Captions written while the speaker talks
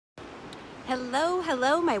Hello,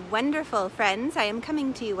 hello, my wonderful friends. I am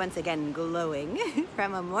coming to you once again glowing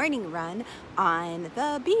from a morning run on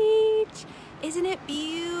the beach. Isn't it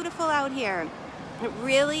beautiful out here? It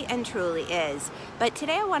really and truly is. But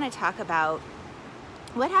today I want to talk about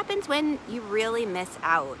what happens when you really miss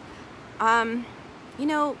out. I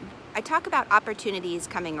talk about opportunities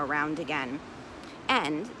coming around again,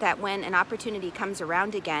 and that when an opportunity comes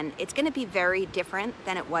around again, it's going to be very different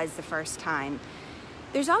than it was the first time.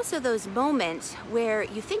 There's also those moments where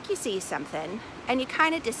you think you see something and you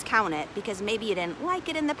kind of discount it because maybe you didn't like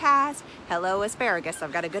it in the past. Hello, asparagus.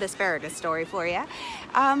 I've got a good asparagus story for you.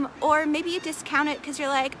 Or maybe you discount it because you're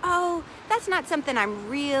like, oh, that's not something I'm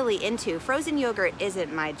really into. Frozen yogurt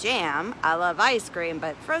isn't my jam. I love ice cream,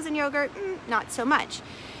 but frozen yogurt, not so much.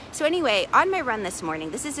 So anyway, on my run this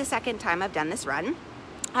morning, this is the second time I've done this run.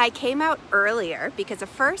 I came out earlier because the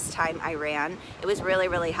first time I ran, it was really,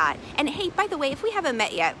 really hot. And hey, by the way, if we haven't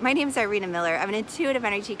met yet, my name is Irena Miller. I'm an intuitive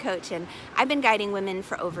energy coach, and I've been guiding women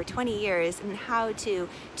for over 20 years in how to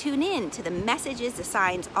tune in to the messages, the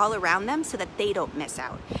signs all around them so that they don't miss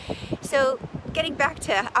out. So getting back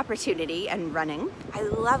to opportunity and running, I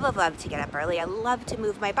love to get up early. I love to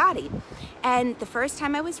move my body. And the first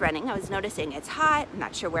time I was running, I was noticing it's hot, I'm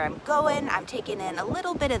not sure where I'm going, I'm taking in a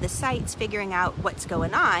little bit of the sights, figuring out what's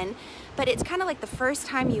going on, but it's kind of like the first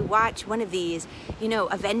time you watch one of these,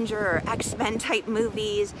 Avenger or X-Men type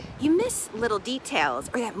movies, you miss little details.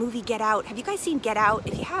 Or that movie Get Out. Have you guys seen Get Out?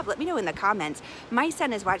 If you have, let me know in the comments. My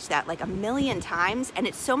son has watched that like 1,000,000 times, and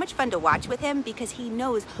it's so much fun to watch with him because he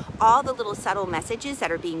knows all the little subtle messages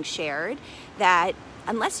that are being shared that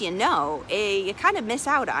unless you know, you kind of miss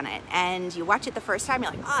out on it. And you watch it the first time,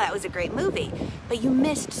 you're like, oh, that was a great movie. But you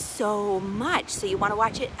missed so much, so you want to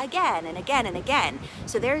watch it again and again and again.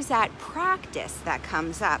 So there's that practice that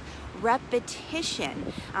comes up.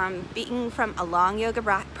 Repetition. Being from a long yoga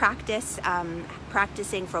practice,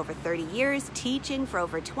 practicing for over 30 years, teaching for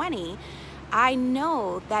over 20, I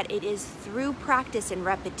know that it is through practice and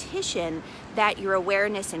repetition that your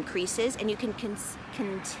awareness increases and you can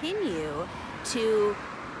continue to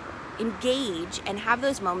engage and have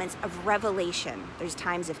those moments of revelation. There's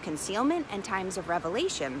times of concealment and times of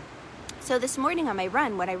revelation. So this morning on my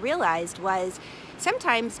run, what I realized was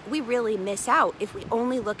sometimes we really miss out if we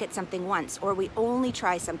only look at something once or we only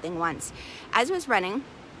try something once. As I was running,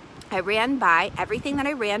 I ran by everything that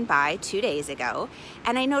I ran by 2 days ago,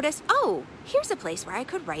 and I noticed, oh, here's a place where I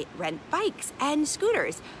could rent bikes and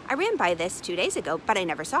scooters. I ran by this 2 days ago, but I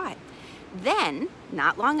never saw it. Then,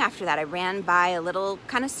 not long after that, I ran by a little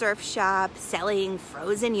kind of surf shop selling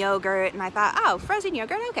frozen yogurt, and I thought, oh, frozen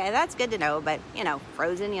yogurt, okay, that's good to know, but,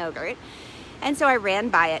 frozen yogurt. And so I ran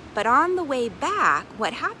by it, but on the way back,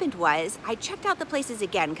 what happened was I checked out the places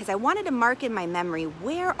again because I wanted to mark in my memory,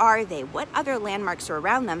 where are they? What other landmarks are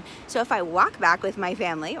around them? So if I walk back with my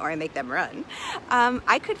family, or I make them run,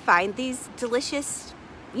 I could find these delicious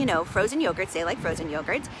frozen yogurts. They like frozen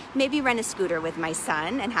yogurts. Maybe rent a scooter with my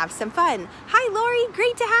son and have some fun. Hi, Lori.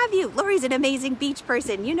 Great to have you. Lori's an amazing beach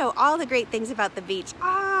person. You know all the great things about the beach.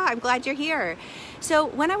 I'm glad you're here. So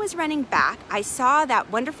when I was running back, I saw that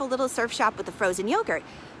wonderful little surf shop with the frozen yogurt.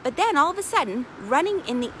 But then all of a sudden, running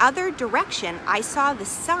in the other direction, I saw the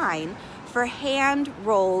sign for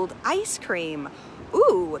hand-rolled ice cream.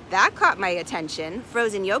 Ooh, that caught my attention.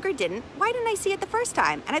 Frozen yogurt didn't. Why didn't I see it the first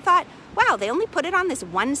time? And I thought, wow, they only put it on this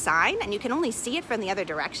one sign and you can only see it from the other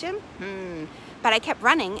direction? But I kept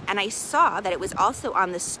running and I saw that it was also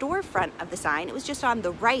on the storefront of the sign. It was just on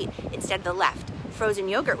the right instead of the left. Frozen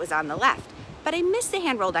yogurt was on the left. But I missed the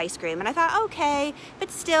hand-rolled ice cream and I thought, okay, but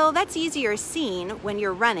still, that's easier seen when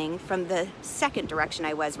you're running from the second direction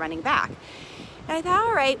I was running back. And I thought,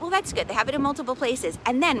 all right, well, that's good. They have it in multiple places.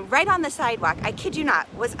 And then right on the sidewalk, I kid you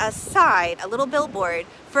not, was a sign, a little billboard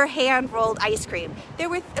for hand-rolled ice cream. There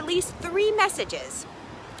were at least 3 messages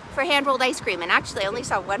for hand-rolled ice cream. And actually, I only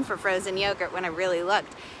saw one for frozen yogurt when I really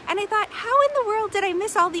looked. And I thought, how in the world did I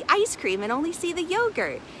miss all the ice cream and only see the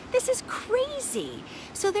yogurt? This is crazy.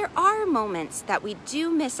 So there are moments that we do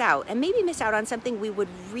miss out, and maybe miss out on something we would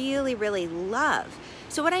really, really love.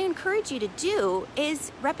 So what I encourage you to do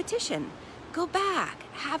is repetition. Go back,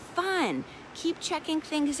 have fun, keep checking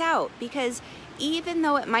things out, because even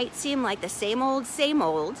though it might seem like the same old,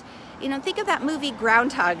 think of that movie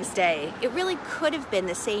Groundhog's Day. It really could have been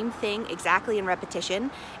the same thing exactly in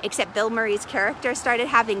repetition, except Bill Murray's character started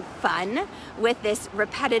having fun with this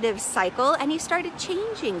repetitive cycle and he started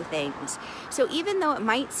changing things. So even though it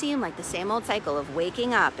might seem like the same old cycle of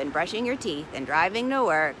waking up and brushing your teeth and driving to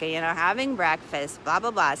work and, having breakfast, blah,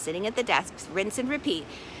 blah, blah, sitting at the desks, rinse and repeat,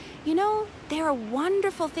 there are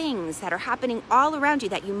wonderful things that are happening all around you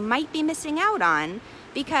that you might be missing out on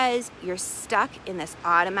because you're stuck in this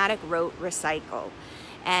automatic rote recycle.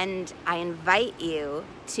 And I invite you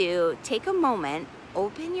to take a moment,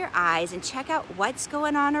 open your eyes, and check out what's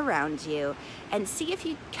going on around you and see if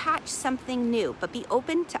you catch something new. But be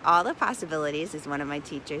open to all the possibilities, as one of my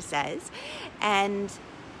teachers says, and,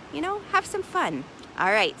 you know, have some fun.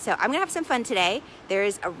 All right, so I'm gonna have some fun today.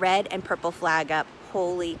 There's a red and purple flag up.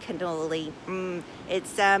 Holy cannoli.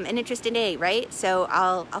 It's an interesting day, right? So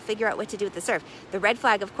I'll figure out what to do with the surf. The red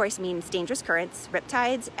flag, of course, means dangerous currents,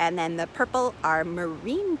 riptides, and then the purple are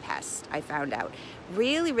marine pests, I found out.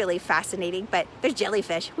 Really, really fascinating, but there's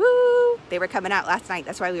jellyfish. Woo! They were coming out last night.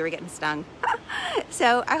 That's why we were getting stung.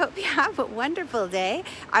 So I hope you have a wonderful day.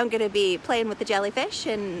 I'm going to be playing with the jellyfish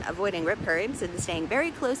and avoiding rip currents and staying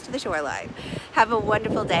very close to the shoreline. Have a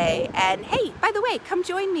wonderful day. And hey, by the way, come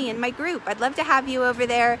join me in my group. I'd love to have you over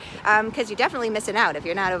there because you're definitely missing out if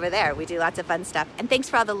you're not over there. We do lots of fun stuff. And thanks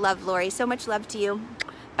for all the love, Lori. So much love to you.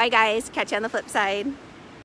 Bye, guys. Catch you on the flip side.